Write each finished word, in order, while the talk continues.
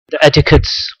the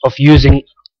etiquettes of using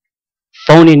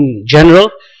phone in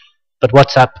general, but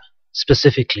WhatsApp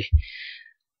specifically.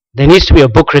 There needs to be a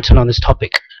book written on this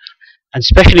topic, and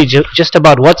especially just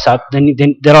about WhatsApp. Then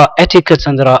there are etiquettes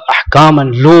and there are ahkam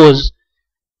and laws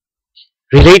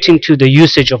relating to the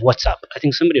usage of WhatsApp. I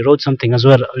think somebody wrote something as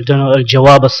well. I don't know,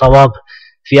 al-jawab al-sawab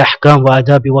fi ahkam wa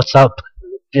adabi WhatsApp.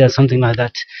 Yeah, something like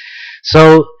that.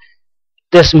 So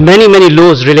there's many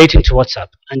laws relating to WhatsApp,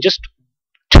 and just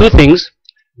two things.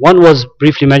 One was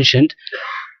briefly mentioned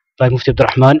by Mufti Abdul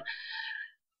Rahman.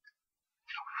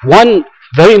 One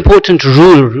very important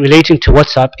rule relating to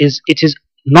WhatsApp is it is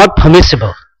not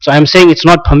permissible. So I'm saying it's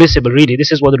not permissible, really.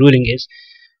 This is what the ruling is: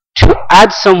 to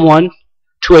add someone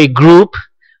to a group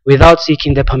without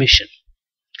seeking their permission.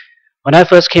 When I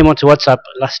first came onto WhatsApp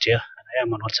last year, and I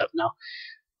am on WhatsApp now,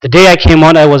 the day I came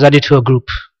on, I was added to a group.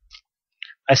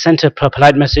 I sent a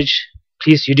polite message: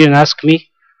 please, you didn't ask me,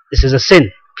 this is a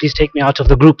sin, please take me out of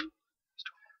the group.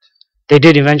 They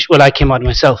did eventually. Well, I came out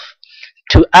myself.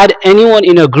 To add anyone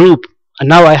in a group, and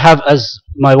now I have as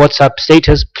my WhatsApp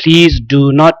status, please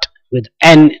do not, with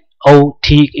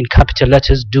N-O-T in capital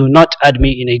letters, do not add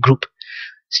me in a group.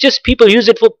 It's just people use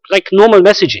it for like normal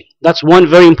messaging. That's one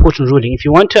very important ruling. If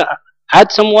you want to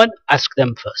add someone, ask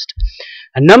them first.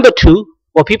 And number two,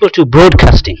 for people to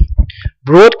broadcasting.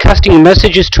 Broadcasting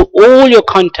messages to all your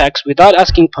contacts without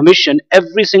asking permission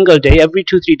every single day, every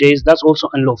 2-3 days, that's also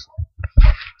unlawful.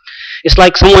 It's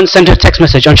like someone sent a text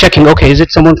message, I'm checking, okay, is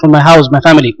it someone from my house, my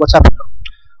family, what's up?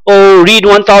 Oh, read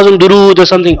 1000 durood or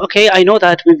something. Okay, I know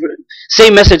that.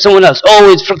 Same message, someone else.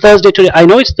 Oh, it's for Thursday today. I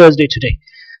know it's Thursday today.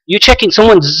 You're checking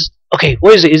someone's, okay,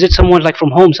 what is it? Is it someone like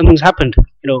from home? Something's happened.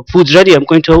 You know, food's ready, I'm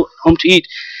going to home to eat.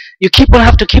 You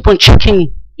have to keep on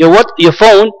checking your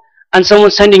phone, and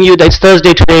someone's sending you that it's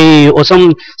Thursday today, or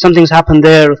something's happened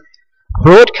there.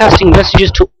 Broadcasting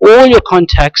messages to all your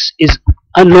contacts is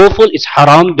unlawful. It's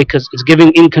haram because it's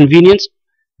giving inconvenience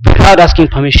without asking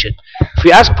permission. If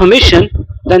you ask permission,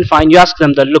 then fine, you ask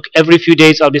them that, look, every few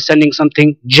days I'll be sending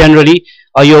something generally,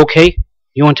 are you okay?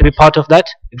 You want to be part of that?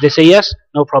 If they say yes,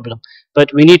 no problem,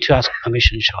 but we need to ask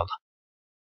permission, inshallah.